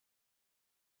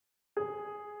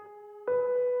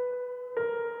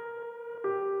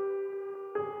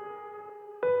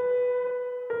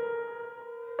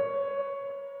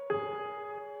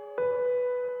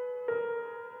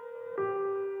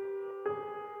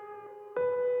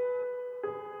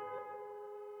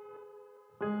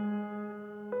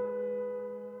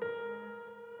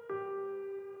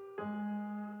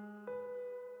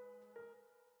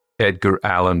Edgar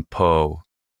Allan Poe,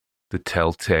 The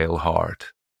Telltale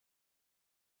Heart.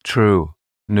 True,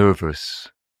 nervous,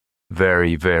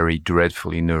 very, very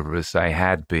dreadfully nervous I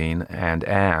had been and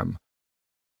am.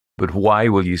 But why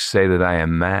will you say that I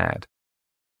am mad?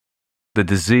 The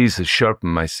disease has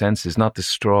sharpened my senses, not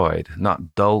destroyed,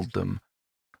 not dulled them.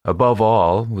 Above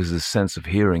all was the sense of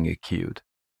hearing acute.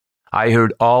 I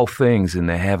heard all things in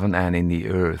the heaven and in the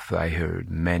earth. I heard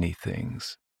many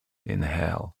things in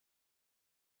hell.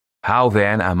 How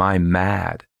then am I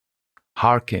mad?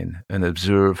 Hearken and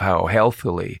observe how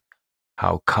healthily,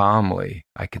 how calmly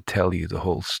I can tell you the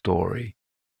whole story.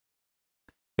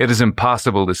 It is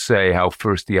impossible to say how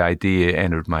first the idea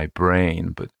entered my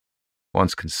brain, but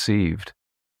once conceived,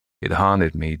 it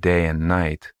haunted me day and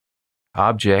night.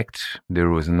 Object, there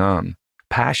was none.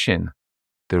 Passion,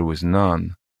 there was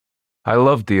none. I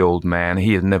loved the old man.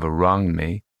 He had never wronged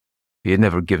me. He had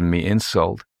never given me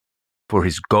insult. For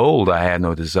his gold I had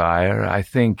no desire. I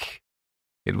think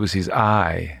it was his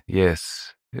eye.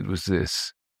 Yes, it was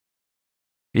this.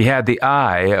 He had the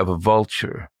eye of a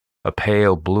vulture, a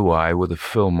pale blue eye with a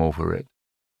film over it.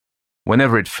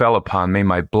 Whenever it fell upon me,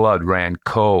 my blood ran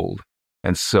cold,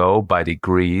 and so, by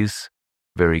degrees,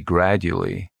 very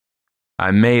gradually,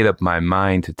 I made up my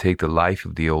mind to take the life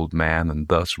of the old man and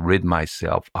thus rid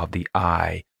myself of the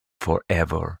eye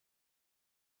forever.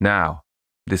 Now,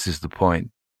 this is the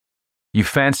point. You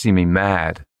fancy me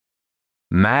mad.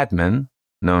 Madmen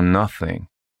know nothing,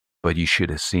 but you should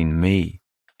have seen me.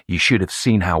 You should have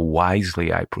seen how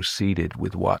wisely I proceeded,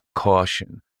 with what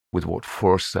caution, with what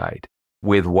foresight,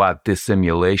 with what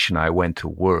dissimulation I went to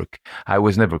work. I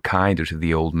was never kinder to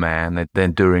the old man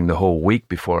than during the whole week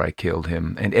before I killed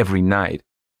him, and every night,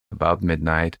 about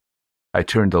midnight, I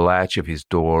turned the latch of his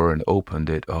door and opened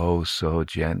it, oh, so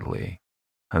gently.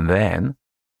 And then,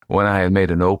 when I had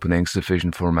made an opening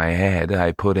sufficient for my head,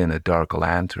 I put in a dark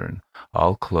lantern,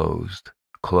 all closed,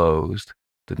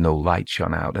 that no light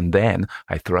shone out, and then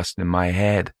I thrust in my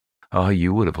head. Oh,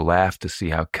 you would have laughed to see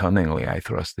how cunningly I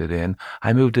thrust it in.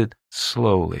 I moved it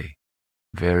slowly,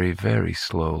 very, very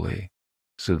slowly,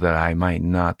 so that I might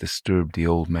not disturb the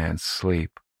old man's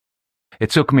sleep. It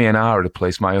took me an hour to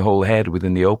place my whole head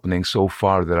within the opening so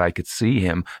far that I could see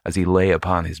him as he lay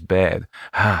upon his bed.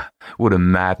 Would a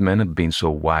madman have been so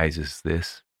wise as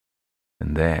this?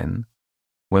 And then,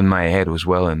 when my head was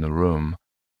well in the room,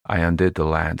 I undid the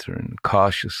lantern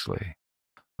cautiously.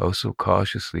 Oh, so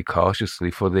cautiously,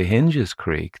 for the hinges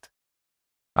creaked.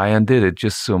 I undid it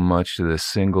just so much that a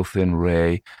single thin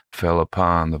ray fell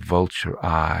upon the vulture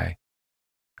eye.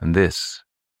 And this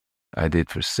I did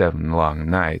for 7 long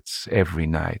nights, every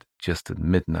night, just at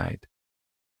midnight.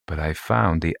 But I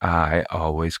found the eye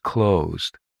always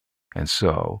closed, and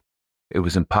so it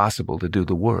was impossible to do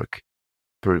the work,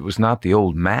 for it was not the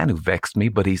old man who vexed me,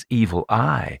 but his evil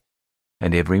eye.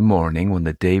 And every morning when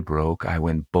the day broke, I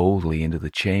went boldly into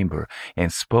the chamber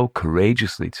and spoke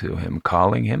courageously to him,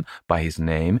 calling him by his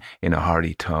name in a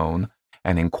hearty tone,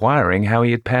 and inquiring how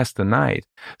he had passed the night.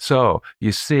 So,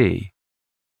 you see,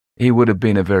 he would have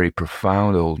been a very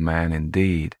profound old man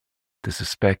indeed, to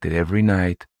suspect that every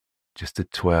night, just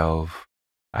at 12,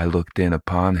 I looked in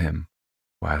upon him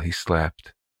while he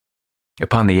slept.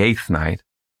 Upon the 8th night,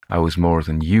 I was more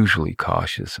than usually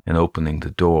cautious in opening the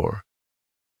door.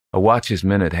 A watch's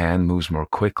minute hand moves more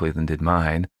quickly than did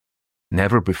mine.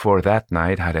 Never before that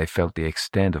night had I felt the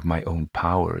extent of my own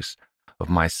powers, of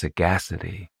my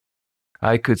sagacity.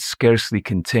 I could scarcely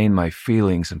contain my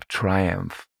feelings of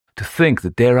triumph. To think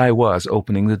that there I was,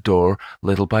 opening the door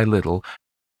little by little,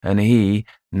 and he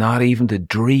not even to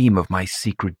dream of my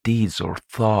secret deeds or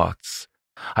thoughts.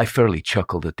 I fairly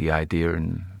chuckled at the idea,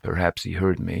 and perhaps he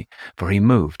heard me, for he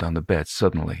moved on the bed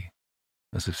suddenly,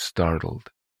 as if startled.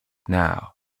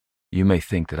 Now, you may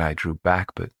think that I drew back,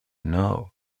 but no.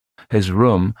 His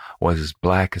room was as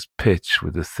black as pitch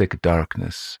with the thick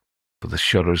darkness, for the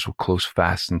shutters were close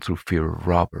fastened through fear of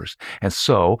robbers, and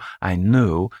so I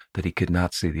knew that he could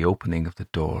not see the opening of the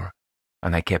door,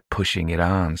 and I kept pushing it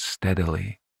on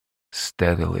steadily.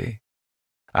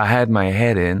 I had my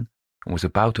head in and was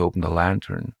about to open the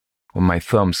lantern when my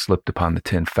thumb slipped upon the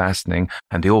tin fastening,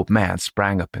 and the old man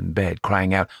sprang up in bed,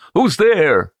 crying out, "Who's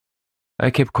there?" I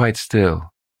kept quite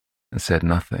still and said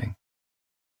nothing.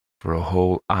 For a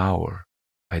whole hour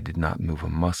I did not move a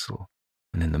muscle,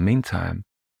 and in the meantime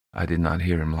I did not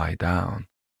hear him lie down.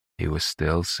 He was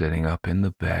still sitting up in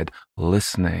the bed,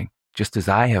 listening, just as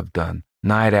I have done,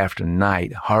 night after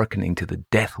night, hearkening to the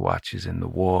death watches in the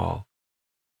wall.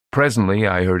 Presently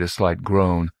I heard a slight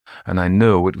groan, and I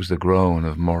knew it was the groan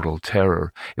of mortal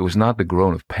terror. It was not the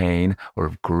groan of pain or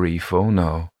of grief, oh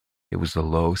no. It was the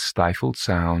low, stifled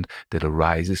sound that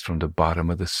arises from the bottom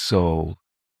of the soul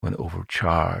when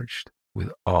overcharged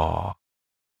with awe.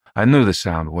 I knew the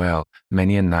sound well.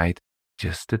 Many a night,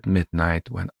 just at midnight,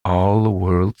 when all the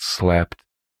world slept,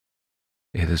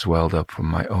 it has welled up from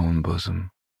my own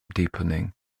bosom,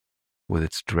 deepening, with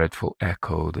its dreadful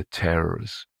echo, the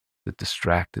terrors that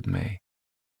distracted me.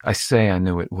 I say I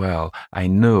knew it well. I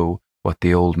knew what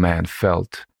the old man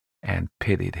felt and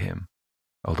pitied him,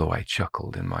 although I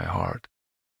chuckled in my heart.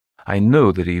 I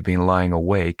knew that he had been lying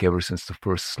awake ever since the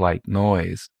first slight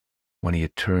noise, when he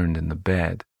had turned in the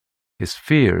bed. His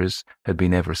fears had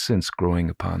been ever since growing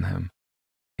upon him.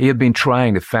 He had been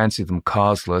trying to fancy them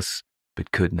causeless,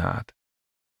 but could not.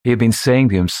 He had been saying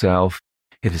to himself,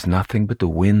 "It is nothing but the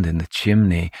wind in the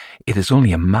chimney. It is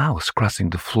only a mouse crossing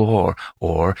the floor,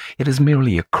 or it is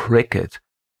merely a cricket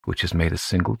which has made a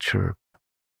single chirp."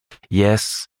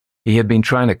 Yes, he had been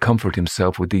trying to comfort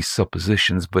himself with these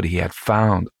suppositions, but he had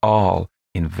found all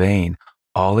in vain,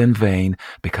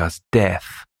 because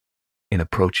death, in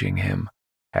approaching him,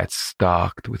 had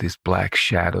stalked with his black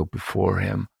shadow before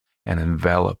him and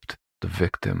enveloped the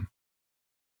victim.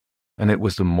 And it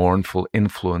was the mournful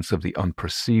influence of the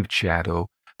unperceived shadow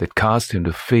that caused him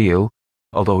to feel,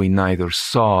 although he neither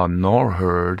saw nor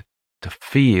heard, to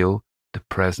feel the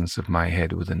presence of my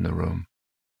head within the room.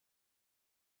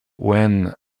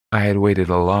 When I had waited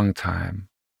a long time,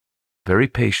 very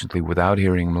patiently without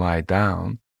hearing him lie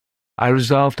down, I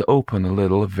resolved to open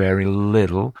a very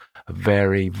little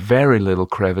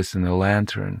crevice in the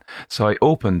lantern. So I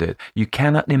opened it. You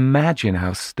cannot imagine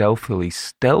how stealthily,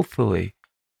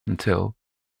 until,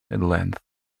 at length,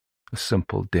 a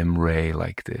simple dim ray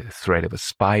like the thread of a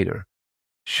spider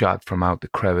shot from out the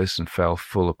crevice and fell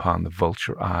full upon the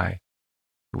vulture eye.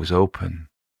 It was open,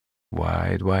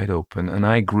 wide open, and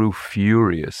I grew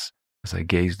furious as I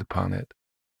gazed upon it.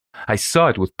 I saw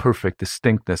it with perfect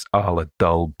distinctness, all a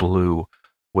dull blue,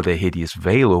 with a hideous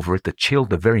veil over it that chilled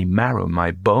the very marrow in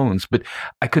my bones, but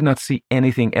I could not see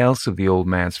anything else of the old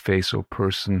man's face or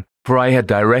person, for I had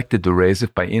directed the rays,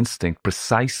 if by instinct,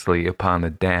 precisely upon the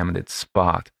damned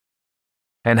spot.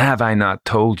 And have I not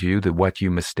told you that what you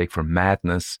mistake for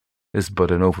madness is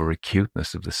but an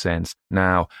over-acuteness of the sense?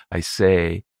 Now, I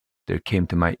say, there came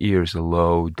to my ears a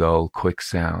low, dull, quick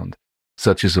sound,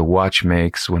 such as a watch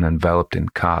makes when enveloped in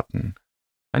cotton.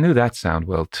 I knew that sound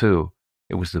well, too.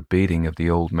 It was the beating of the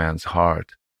old man's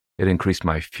heart. It increased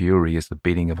my fury as the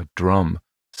beating of a drum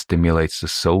stimulates the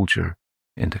soldier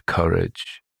into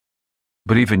courage.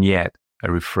 But even yet, I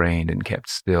refrained and kept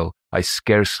still. I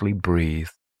scarcely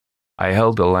breathed. I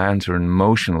held the lantern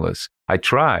motionless. I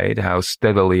tried how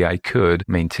steadily I could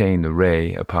maintain the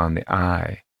ray upon the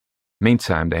eye.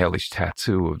 Meantime, the hellish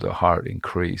tattoo of the heart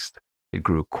increased. It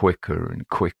grew quicker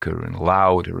and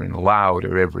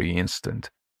louder every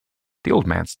instant. The old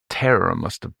man's terror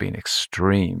must have been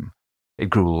extreme. It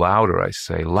grew louder, I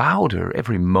say, louder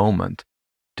every moment.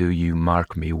 Do you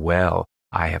mark me well?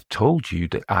 I have told you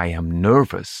that I am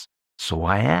nervous, so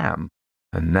I am.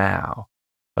 And now,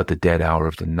 at the dead hour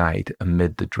of the night,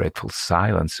 amid the dreadful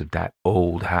silence of that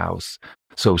old house,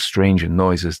 so strange a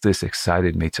noise as this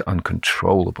excited me to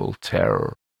uncontrollable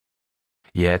terror.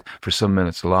 Yet, for some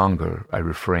minutes longer, I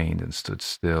refrained and stood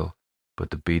still, but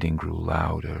the beating grew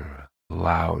louder.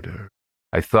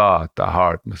 I thought the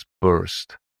heart must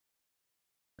burst.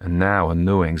 And now a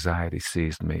new anxiety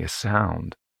seized me, a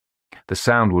sound. The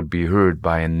sound would be heard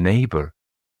by a neighbor.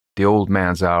 The old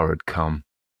man's hour had come.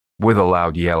 With a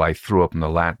loud yell, I threw open the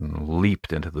lantern and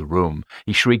leaped into the room.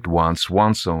 He shrieked once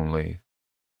only.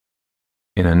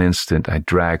 In an instant, I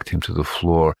dragged him to the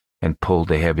floor and pulled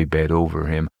the heavy bed over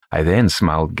him. I then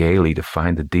smiled gaily to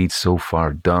find the deed so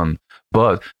far done,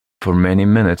 but for many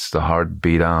minutes the heart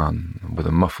beat on with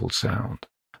a muffled sound.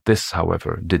 This,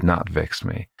 however, did not vex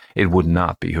me. It would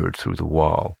not be heard through the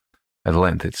wall. At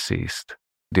length it ceased.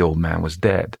 The old man was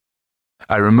dead.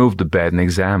 I removed the bed and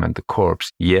examined the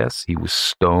corpse. Yes, he was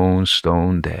stone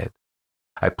dead.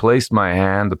 I placed my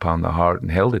hand upon the heart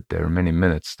and held it there many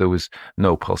minutes. There was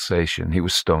no pulsation. He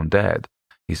was stone dead.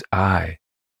 His eye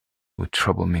would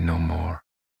trouble me no more.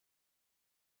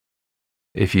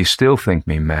 If you still think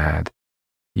me mad,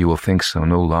 you will think so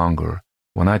no longer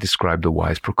when I describe the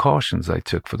wise precautions I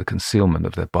took for the concealment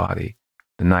of that body.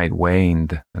 The night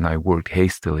waned, and I worked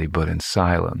hastily but in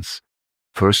silence.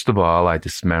 First of all, I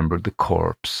dismembered the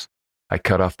corpse. I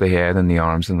cut off the head and the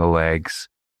arms and the legs.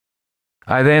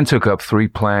 I then took up 3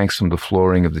 planks from the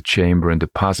flooring of the chamber and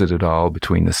deposited all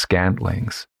between the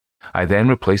scantlings. I then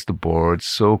replaced the boards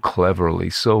so cleverly,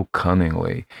 so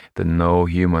cunningly, that no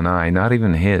human eye, not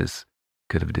even his,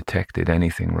 could have detected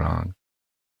anything wrong.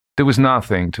 There was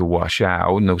nothing to wash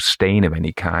out, no stain of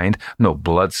any kind, no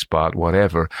blood spot,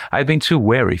 whatever. I'd been too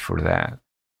wary for that.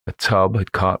 A tub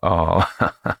had caught all.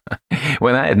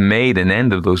 When I had made an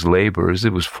end of those labors,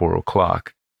 it was 4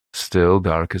 o'clock, still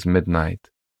dark as midnight.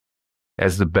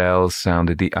 As the bells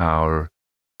sounded the hour,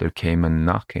 there came a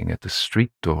knocking at the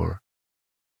street door.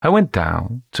 I went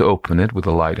down to open it with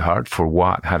a light heart, for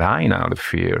what had I now to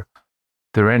fear?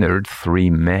 There entered 3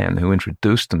 men who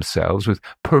introduced themselves with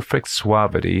perfect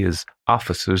suavity as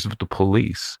officers of the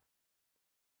police.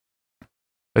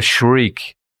 A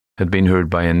shriek had been heard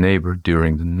by a neighbor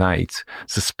during the night.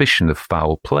 Suspicion of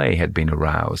foul play had been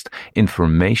aroused.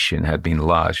 Information had been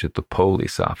lodged at the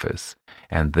police office,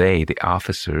 and they, the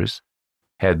officers,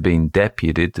 had been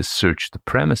deputed to search the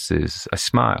premises. I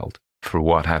smiled. For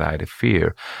what had I to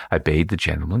fear? I bade the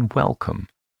gentleman welcome.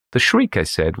 The shriek, I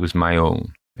said, was my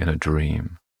own in a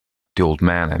dream. The old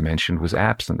man I mentioned was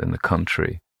absent in the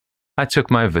country. I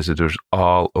took my visitors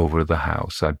all over the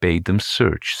house. I bade them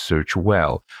search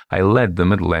well. I led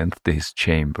them at length to his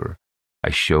chamber. I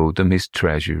showed them his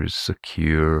treasures,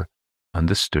 secure,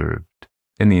 undisturbed.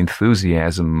 In the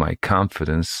enthusiasm of my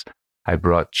confidence, I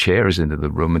brought chairs into the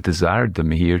room and desired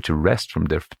them here to rest from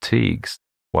their fatigues,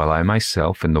 while I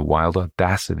myself, in the wild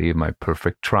audacity of my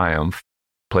perfect triumph,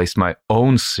 placed my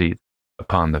own seat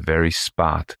upon the very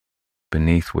spot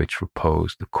beneath which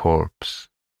reposed the corpse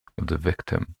of the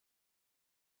victim.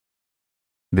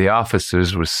 The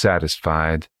officers were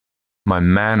satisfied. My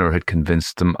manner had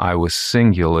convinced them I was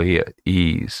singularly at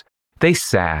ease. They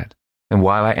sat, and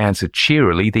while I answered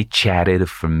cheerily, they chatted of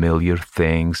familiar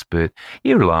things, but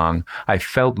ere long I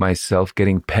felt myself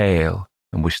getting pale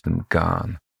and wished them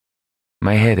gone.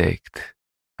 My head ached,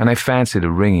 and I fancied a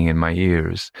ringing in my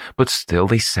ears, but still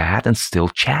they sat and still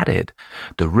chatted.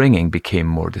 The ringing became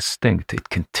more distinct. It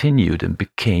continued and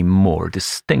became more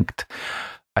distinct.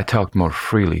 I talked more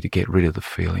freely to get rid of the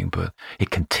feeling, but it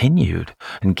continued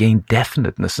and gained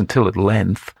definiteness until at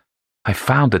length I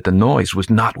found that the noise was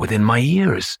not within my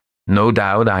ears. No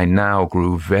doubt I now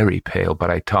grew very pale, but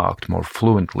I talked more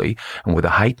fluently and with a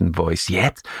heightened voice,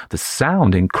 yet the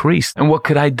sound increased. And what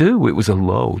could I do? It was a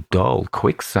low, dull,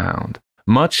 quick sound,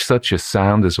 much such a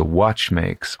sound as a watch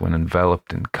makes when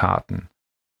enveloped in cotton.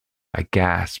 I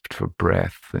gasped for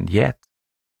breath, and yet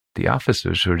the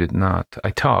officers heard it not.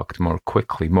 I talked more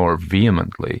quickly, more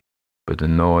vehemently, but the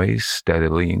noise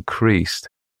steadily increased.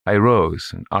 I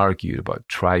rose and argued about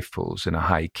trifles in a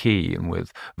high key and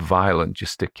with violent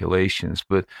gesticulations,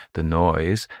 but the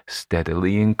noise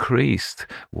steadily increased.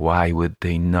 Why would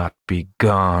they not be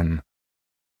gone?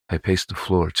 I paced the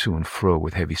floor to and fro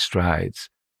with heavy strides,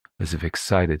 as if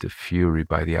excited to fury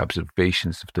by the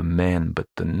observations of the men, but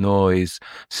the noise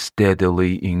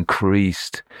steadily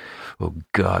increased. Oh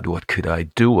God, what could I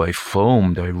do? I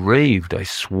foamed, I raved, I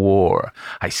swore.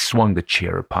 I swung the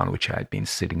chair upon which I had been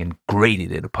sitting and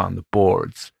grated it upon the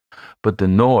boards. But the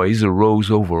noise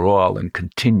arose over all and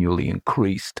continually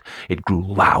increased. It grew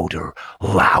louder,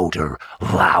 louder,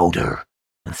 louder,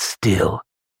 and still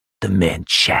the men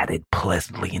chatted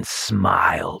pleasantly and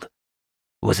smiled.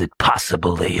 Was it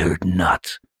possible they heard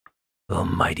not?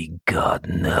 Almighty God,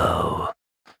 no,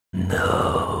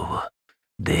 no.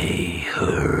 They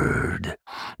heard,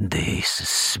 they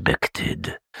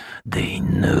suspected, they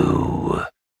knew.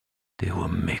 They were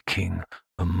making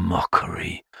a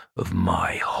mockery of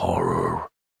my horror.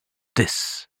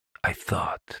 This, I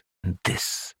thought, and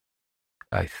this,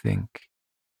 I think.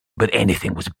 But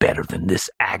anything was better than this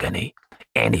agony.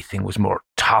 Anything was more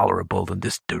tolerable than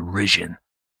this derision.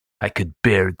 I could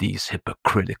bear these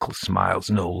hypocritical smiles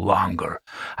no longer.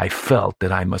 I felt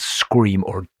that I must scream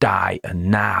or die, and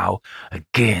now,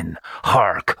 again,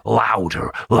 hark,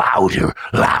 louder, louder,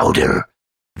 louder.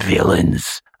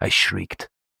 Villains, I shrieked,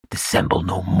 dissemble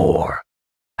no more.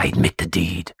 I admit the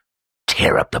deed.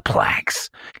 Tear up the planks.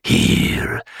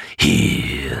 Here,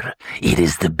 here, it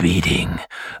is the beating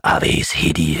of his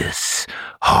hideous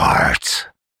heart.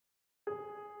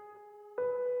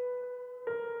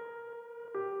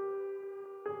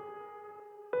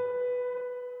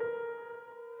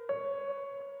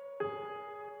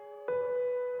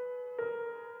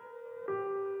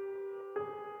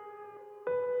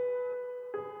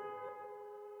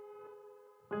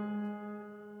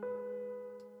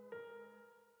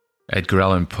 Edgar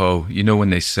Allan Poe, you know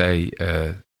when they say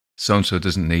so-and-so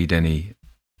doesn't need any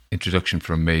introduction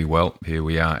from me, well, here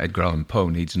we are. Edgar Allan Poe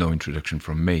needs no introduction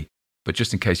from me. But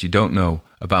just in case you don't know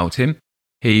about him,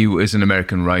 he was an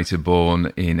American writer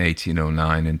born in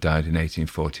 1809 and died in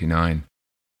 1849.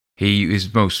 He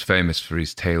is most famous for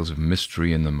his tales of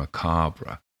mystery and the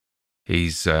macabre.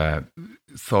 He's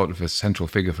thought of as a central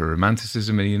figure for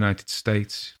Romanticism in the United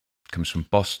States. comes from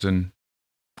Boston.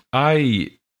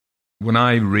 When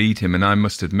I read him, and I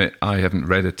must admit I haven't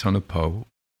read a ton of Poe,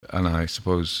 and I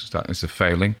suppose that is a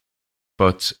failing,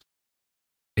 but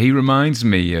he reminds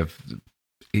me of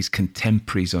his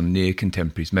contemporaries or near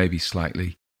contemporaries, maybe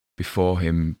slightly before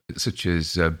him, such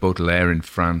as Baudelaire in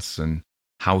France and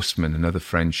Haussmann, another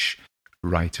French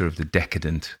writer of the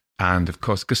decadent. And of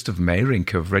course, Gustav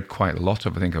Meyrink, I've read quite a lot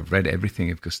of. I think I've read everything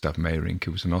of Gustav Meyrink,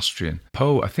 who was an Austrian.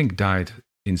 Poe, I think, died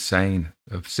insane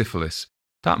of syphilis.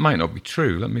 That might not be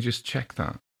true. Let me just check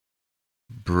that.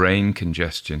 Brain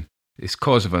congestion. Its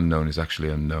cause of unknown is actually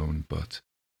unknown, but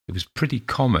it was pretty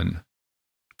common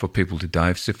for people to die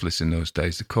of syphilis in those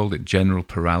days. They called it general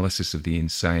paralysis of the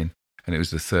insane, and it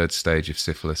was the third stage of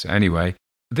syphilis. Anyway,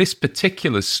 this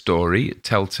particular story,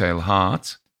 Telltale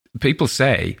Heart, people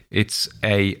say it's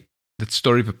the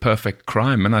story of a perfect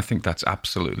crime, and I think that's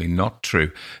absolutely not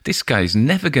true. This guy's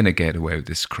never going to get away with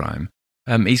this crime.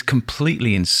 He's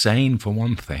completely insane, for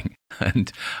one thing,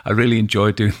 and I really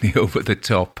enjoy doing the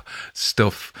over-the-top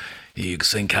stuff. You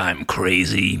think I'm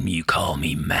crazy, you call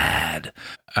me mad.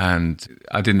 And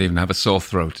I didn't even have a sore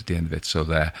throat at the end of it, so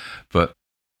there. But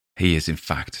he is, in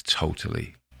fact,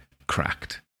 totally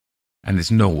cracked. And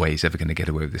there's no way he's ever going to get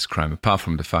away with this crime, apart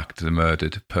from the fact that the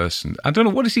murdered person... I don't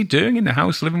know, what is he doing in the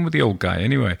house living with the old guy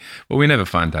anyway? Well, we never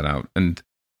find that out. And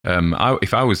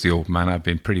if I was the old man, I'd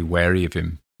been pretty wary of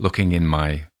him looking in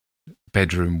my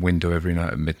bedroom window every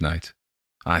night at midnight.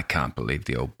 I can't believe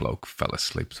the old bloke fell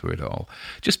asleep through it all.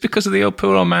 Just because of the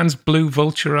poor old man's blue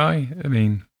vulture eye. I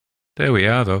mean, there we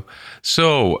are, though.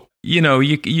 So,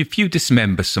 if you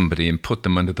dismember somebody and put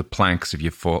them under the planks of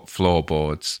your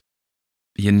floorboards,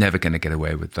 you're never going to get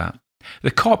away with that.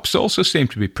 The cops also seem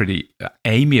to be pretty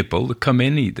amiable. They come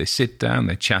in, they sit down,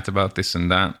 they chat about this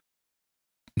and that.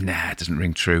 Nah, it doesn't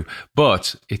ring true.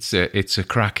 But it's a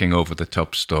cracking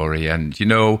over-the-top story. And,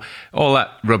 all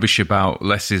that rubbish about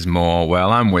less is more,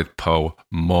 well, I'm with Poe,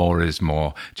 more is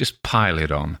more. Just pile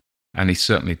it on. And he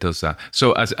certainly does that.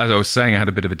 So as I was saying, I had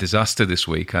a bit of a disaster this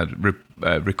week. I thought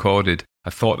I'd recorded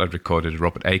a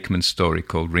Robert Aikman story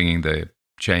called Ringing the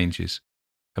Changes,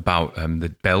 about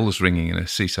the bells ringing in a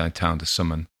seaside town to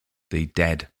summon the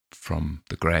dead from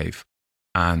the grave.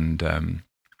 And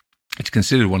it's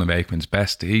considered one of Aikman's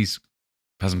best. He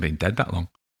hasn't been dead that long.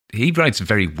 He writes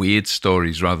very weird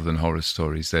stories rather than horror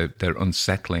stories. They're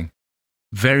unsettling.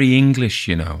 Very English,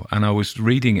 And I was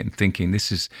reading it and thinking,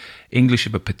 this is English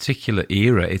of a particular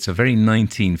era. It's a very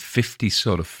 1950s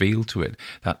sort of feel to it.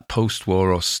 That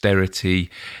post-war austerity,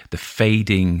 the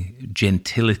fading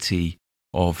gentility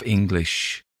of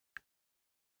English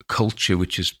culture,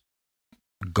 which is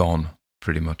gone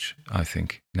pretty much, I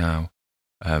think, now.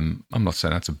 I'm not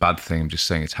saying that's a bad thing. I'm just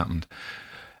saying it's happened.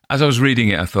 As I was reading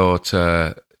it, I thought,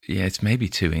 it's maybe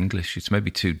too English. It's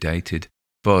maybe too dated.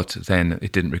 But then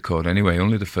it didn't record anyway.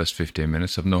 Only the first 15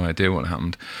 minutes. I've no idea what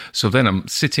happened. So then I'm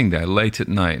sitting there late at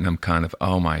night and I'm kind of,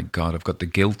 oh my God, I've got the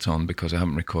guilt on because I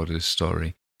haven't recorded a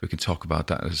story. We can talk about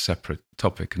that as a separate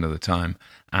topic another time.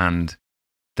 And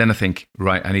then I think,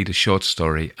 right, I need a short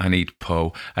story. I need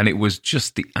Poe. And it was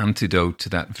just the antidote to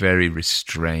that very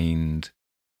restrained,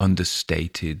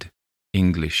 understated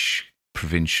English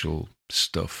provincial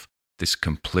stuff, this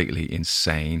completely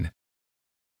insane,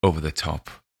 over-the-top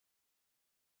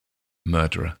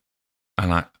murderer.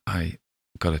 And I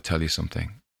got to tell you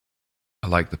something. I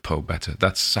like the Poe better.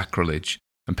 That's sacrilege.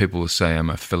 And people will say I'm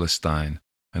a Philistine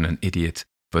and an idiot,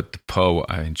 but the Poe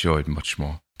I enjoyed much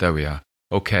more. There we are.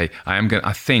 Okay,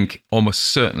 I think almost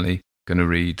certainly going to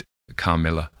read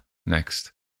Carmilla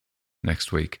next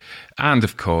week. And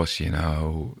of course,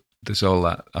 there's all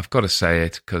that. I've got to say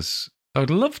it because I would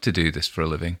love to do this for a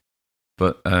living,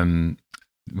 but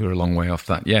we're a long way off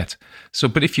that yet. So,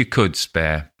 but if you could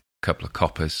spare a couple of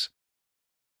coppers,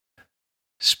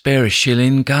 spare a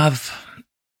shilling, Gav.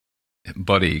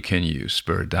 Buddy, can you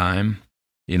spare a dime?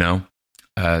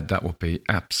 That would be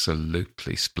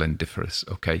absolutely splendiferous.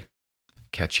 Okay,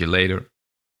 catch you later.